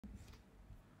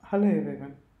Hello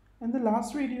everyone. In the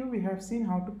last video we have seen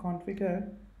how to configure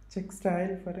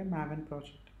CheckStyle for a Maven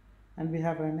project, and we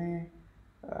have run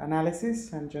a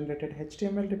analysis and generated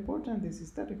HTML report, and this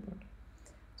is the report.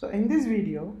 So in this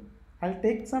video I'll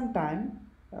take some time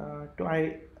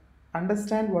to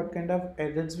understand what kind of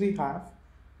errors we have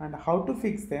and how to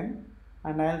fix them,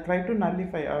 and I'll try to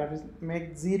nullify or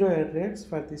make zero errors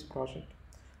for this project,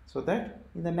 so that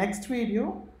in the next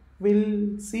video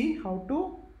we'll see how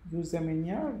to use them in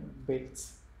your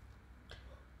builds.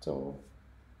 So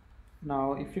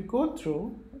now if you go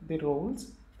through the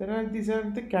roles, these are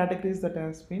the categories that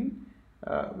has been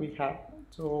we have.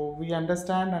 So we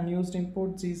understand unused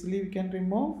imports easily we can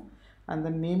remove, and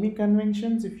the naming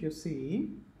conventions, if you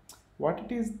see, what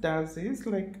it is does is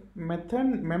like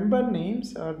method member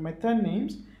names or method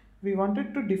names we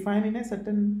wanted to define in a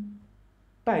certain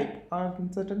type or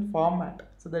in certain format.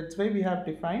 So that's why we have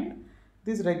defined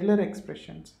these regular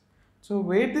expressions. So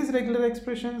where these regular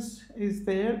expressions is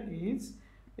there is,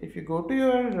 if you go to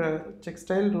your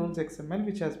CheckStyle rules XML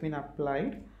which has been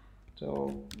applied.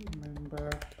 So member,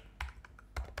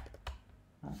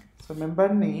 okay. So member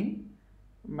name,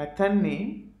 method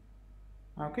name,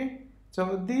 okay.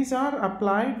 So these are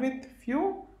applied with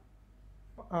few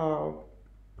uh,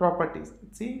 properties.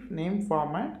 See, name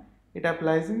format, it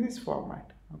applies in this format.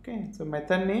 Okay, so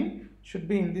method name should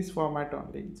be in this format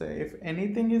only. So if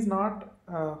anything is not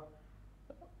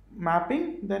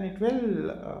mapping, then it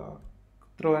will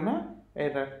throw an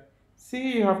error.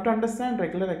 See, you have to understand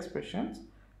regular expressions.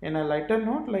 In a lighter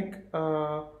note, like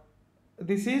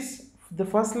this is the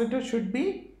first letter should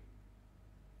be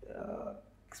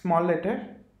small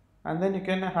letter, and then you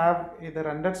can have either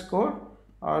underscore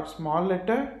or small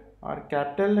letter or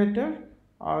capital letter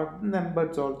or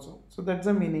numbers also. So that's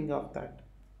the meaning of that.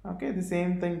 Okay, the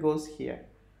same thing goes here.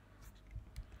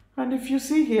 And if you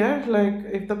see here, like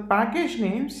if the package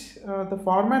names, the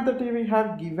format that we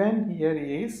have given here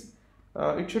is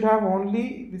it should have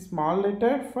only the small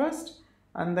letter first,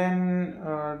 and then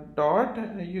dot,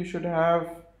 you should have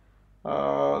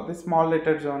the small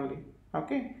letters only.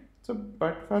 Okay, so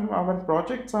but for our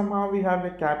project somehow we have a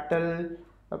capital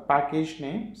package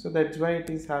name, so that's why it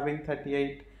is having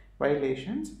 38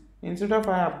 violations. Instead of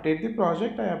I update the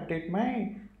project, I update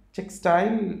my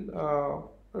CheckStyle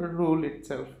rule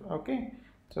itself. Okay,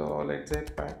 so let's say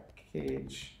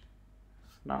package.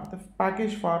 Now the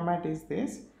package format is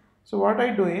this. So what I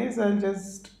do is I'll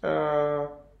just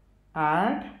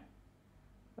add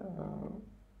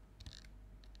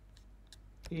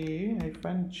a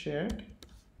hyphen z.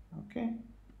 Okay,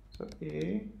 so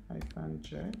a hyphen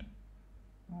z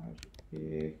or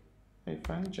a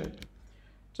hyphen z.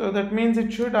 So that means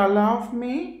it should allow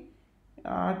me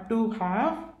to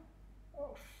have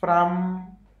from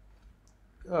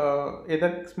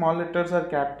either small letters or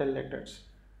capital letters.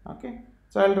 Okay,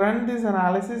 so I'll run this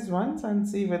analysis once and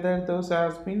see whether those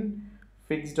has been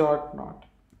fixed or not.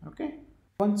 Okay,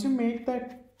 once you make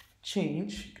that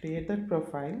change, create that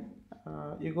profile,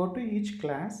 you go to each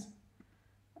class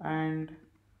and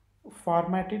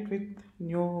format it with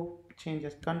new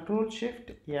changes. Control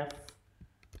Shift F,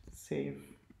 save.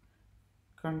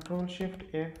 Control Shift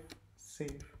F,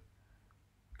 save.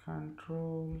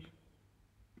 Control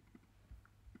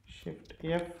Shift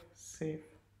F, save.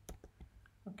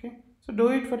 Okay, so do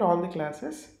it for all the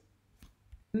classes.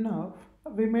 Now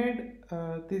we made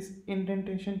these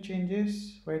indentation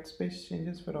changes, white space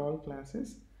changes for all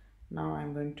classes. Now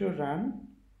I'm going to run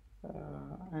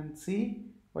and see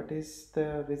what is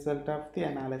the result of the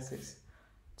analysis.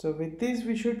 So with this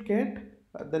we should get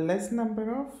the less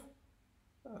number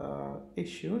of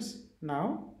issues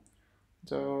now.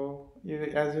 So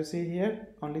as you see here,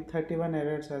 only 31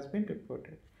 errors has been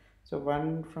reported. So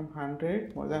 1 from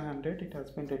 100, more than 100, it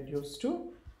has been reduced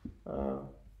to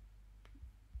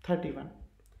 31.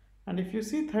 And if you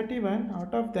see 31,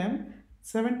 out of them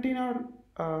 17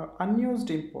 are unused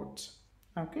imports.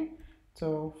 Okay,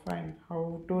 so fine,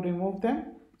 how to remove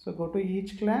them? So go to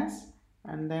each class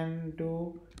and then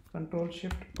do Control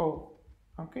Shift O.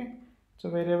 Okay, so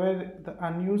wherever the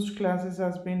unused classes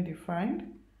has been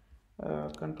defined,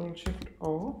 Control Shift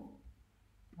O,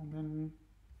 and then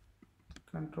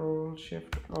Control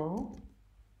Shift O,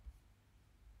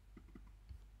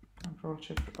 Control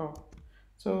Shift O.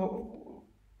 So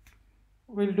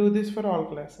we'll do this for all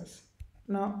classes.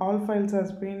 Now all files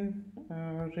has been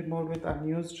removed with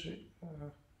unused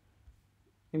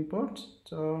imports.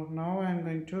 So now I'm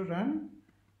going to run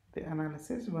the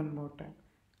analysis one more time.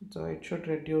 So it should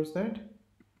reduce that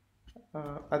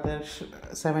other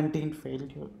 17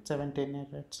 failure, 17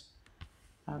 errors.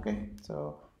 Okay,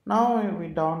 so now we're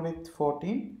down with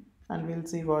 14 and we'll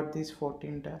see what this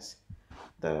 14 does.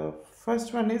 The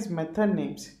first one is method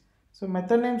names. So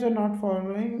method names are not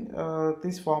following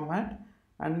this format,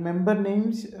 and member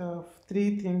names,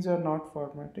 three things are not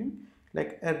formatting,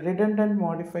 like a redundant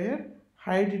modifier,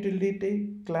 hide utility,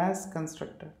 class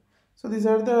constructor. So these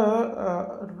are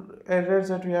the errors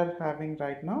that we are having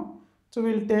right now. So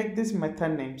we'll take these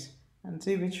method names and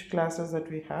see which classes that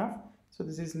we have. So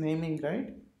this is naming,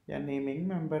 right? Yeah, naming,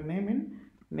 member name in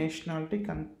nationality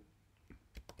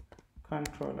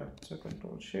controller. So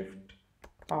control shift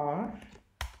R,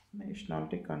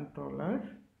 nationality controller,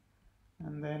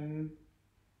 and then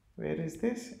where is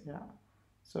this? Yeah,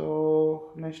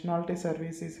 so nationality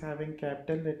service is having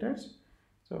capital letters.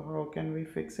 So how can we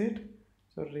fix it?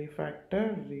 So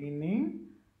refactor, rename,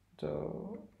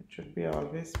 so it should be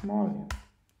always small.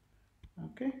 Yeah.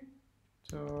 Okay,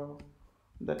 so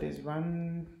that is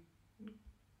one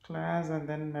class. And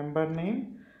then member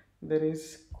name, there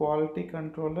is quality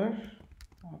controller.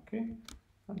 Okay,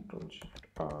 control shift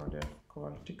R,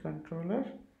 quality controller.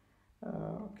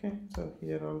 Okay, so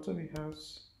here also we have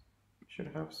should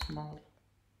have small.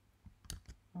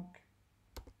 Okay,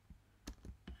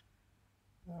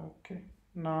 okay,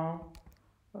 now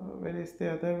where is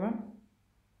the other one?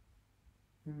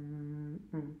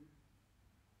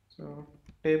 So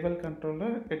table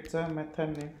controller, it's a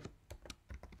method name.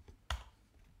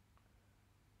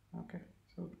 Okay,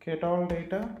 so get all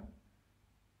data,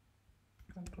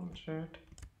 control Z.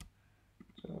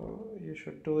 So you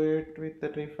should do it with the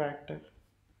refactor.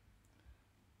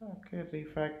 Okay,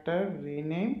 refactor,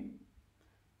 rename,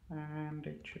 and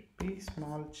it should be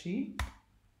small g,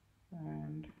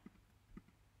 and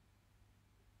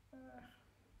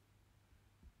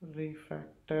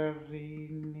refactor,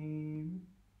 rename,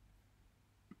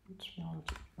 small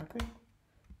g. Okay,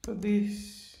 so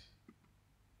these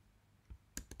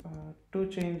two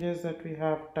changes that we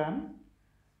have done,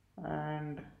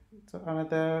 and so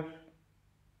another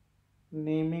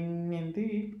naming in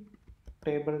the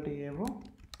table DAO,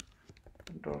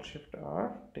 control shift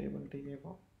R, table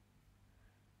DAO.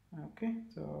 Okay,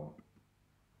 so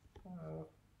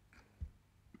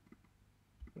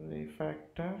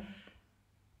refactor,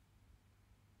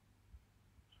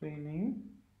 rename,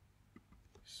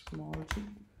 small g.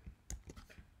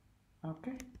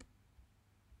 Okay,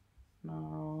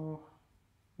 now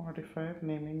modifier,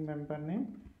 naming member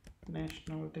name,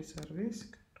 nationality service,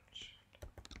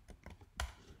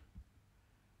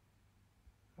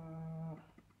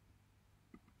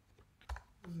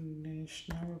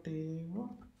 nationality,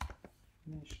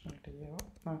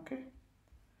 okay,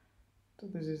 so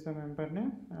this is the member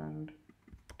name and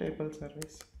table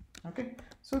service. Okay,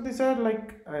 so these are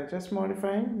like just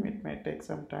modifying, it may take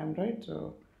some time, right?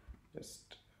 So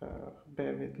just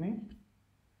bear with me.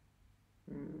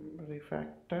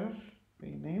 Refactor,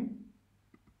 rename,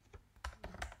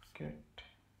 get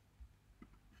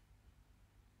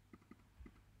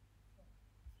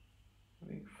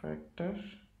refactor,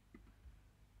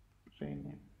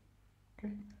 rename.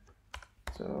 Okay,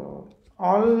 so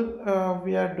all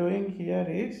we are doing here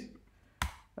is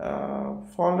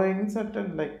following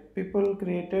certain, like people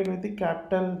created with the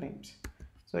capital names,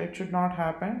 so it should not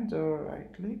happen. So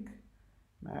right click,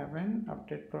 Maven,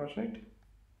 update project,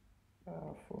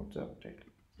 force update.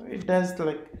 So it does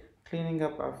like cleaning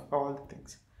up of all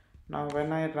things. Now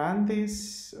when I run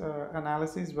this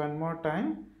analysis one more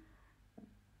time,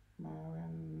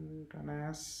 Maven,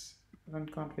 run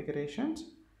configurations,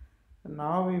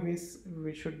 now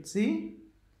we should see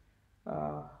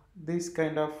this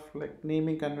kind of like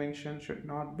naming convention should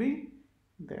not be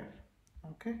there.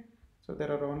 Okay, so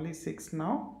there are only 6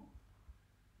 now.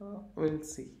 We'll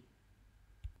see.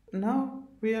 Now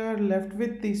we are left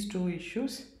with these two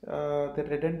issues, the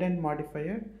redundant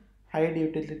modifier, hide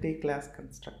utility class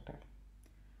constructor.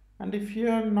 And if you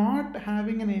are not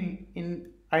having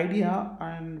an idea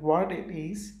on what it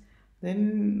is,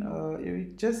 then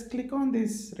you just click on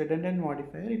this redundant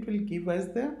modifier. It will give us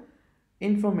the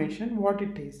information what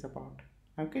it is about.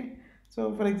 Okay,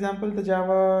 so for example, the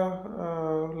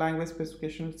Java language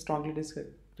specification strongly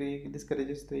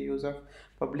discourages the use of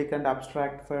public and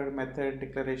abstract for method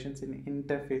declarations in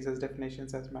interfaces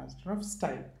definitions as master of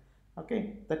style.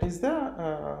 Okay, that is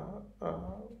the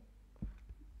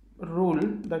rule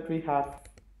that we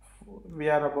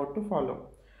are about to follow.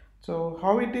 So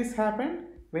how it is happened,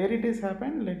 where it is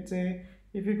happened, let's say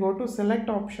if you go to select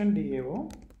option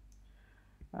DAO,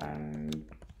 and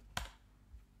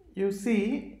you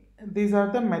see these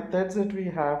are the methods that we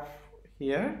have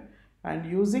here, and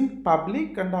using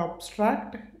public and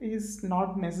abstract is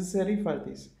not necessary for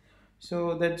this.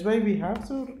 So that's why we have,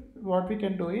 so what we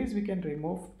can do is we can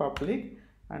remove public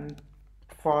and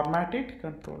format it,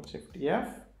 control shift F,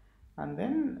 and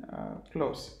then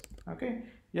close. Okay,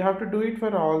 you have to do it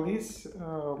for all these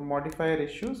modifier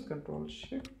issues. Control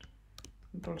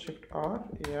Shift R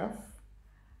F,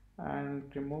 and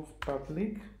remove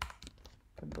public.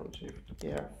 Control Shift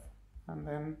F, and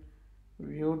then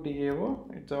view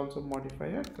DAO, it's also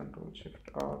modifier. Control Shift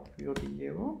R, view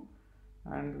DAO,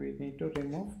 and we need to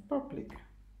remove public.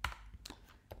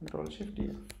 Control Shift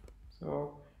F.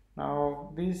 So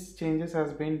now these changes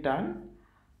has been done,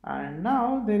 and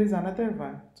now there is another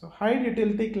one. So hide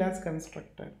utility class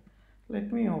constructor.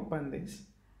 Let me open this,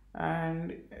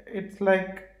 and it's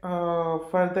like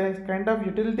for the kind of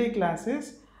utility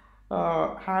classes,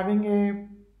 having a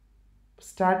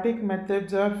static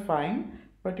methods are fine,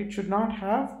 but it should not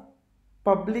have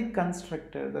public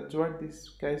constructor. That's what this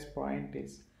guy's point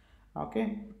is.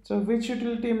 Okay, so which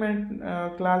utility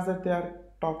class that they are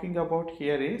talking about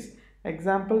here is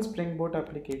example Spring Boot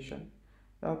application.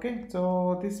 Okay,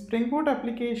 so this Spring Boot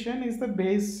application is the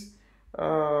base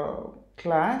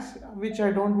class, which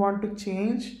I don't want to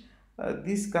change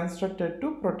this constructor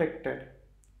to protected.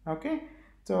 Okay,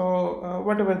 so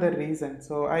whatever the reason,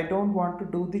 so I don't want to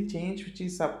do the change which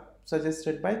is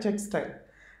suggested by CheckStyle.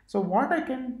 So what I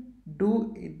can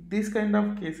do in these kind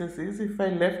of cases is, if I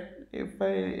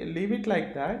leave it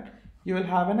like that, you will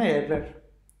have an error.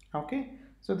 Okay,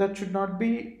 so that should not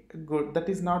be good, that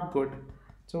is not good.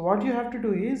 So what you have to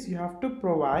do is, you have to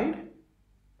provide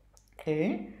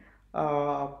a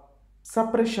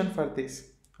suppression for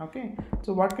this. Okay,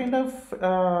 so what kind of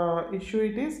issue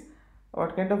it is,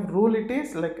 what kind of rule it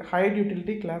is, like hide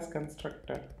utility class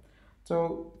constructor.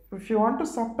 So if you want to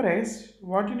suppress,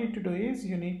 what you need to do is,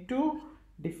 you need to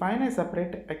define a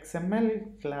separate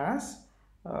XML class,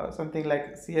 something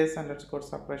like cs underscore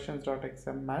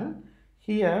suppressions.xml.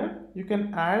 Here you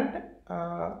can add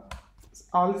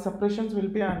all the suppressions will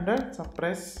be under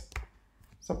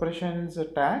suppressions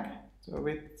tag. So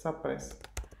with suppress,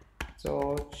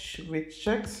 so with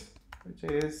checks, which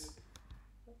is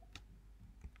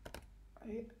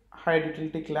hide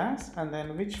utility class, and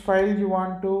then which file you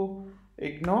want to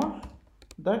ignore,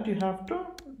 that you have to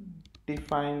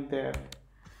define there.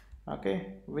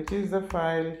 Okay, which is the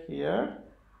file here,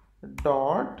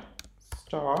 dot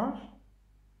star,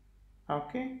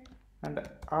 okay, and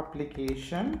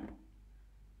application,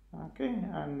 okay,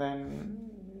 and then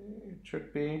it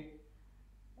should be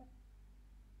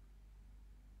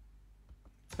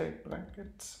side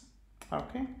brackets.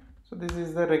 Okay, so this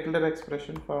is the regular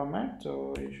expression format,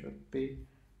 so you should be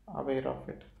aware of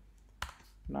it.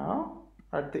 Now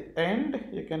at the end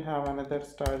you can have another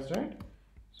stars, right?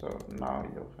 So now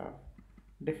you have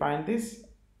defined these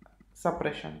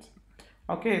suppressions.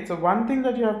 Okay, so one thing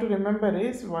that you have to remember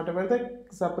is, whatever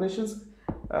the suppressions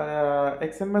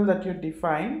XML that you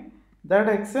define, that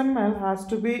XML has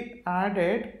to be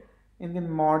added in the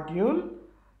module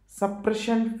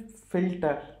suppression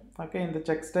filter. Okay, in the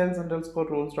checkstyles underscore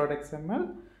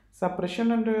rules.xml,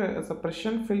 suppression under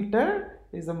suppression filter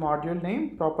is the module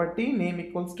name, property name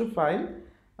equals to file,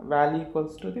 value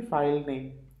equals to the file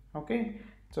name. Okay,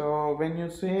 so when you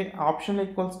say option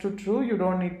equals to true, you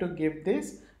don't need to give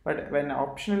this, but when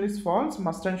optional is false,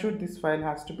 must ensure this file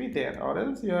has to be there, or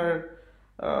else you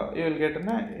will get an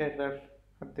error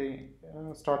at the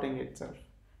starting itself.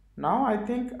 Now I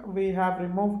think we have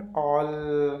removed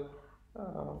all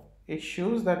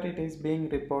issues that it is being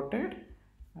reported,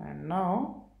 and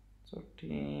now so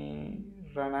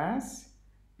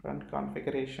run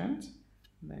configurations,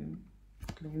 then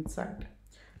clean site,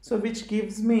 so which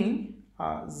gives me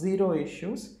 0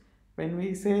 issues. When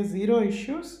we say 0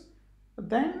 issues,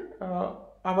 then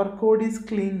our code is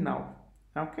clean now.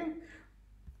 Okay,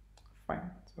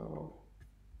 fine. So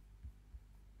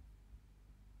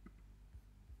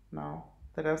now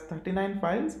there are 39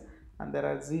 files and there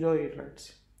are 0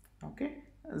 errors. Okay,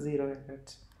 0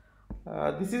 errors.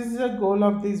 This is the goal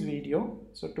of this video,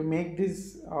 so to make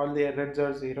this all the errors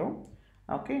are 0.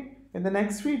 Okay, in the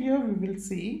next video we will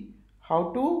see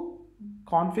how to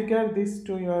configure this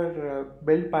to your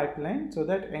build pipeline, so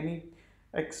that any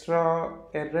extra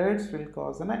errors will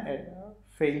cause an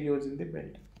failures in the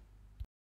build.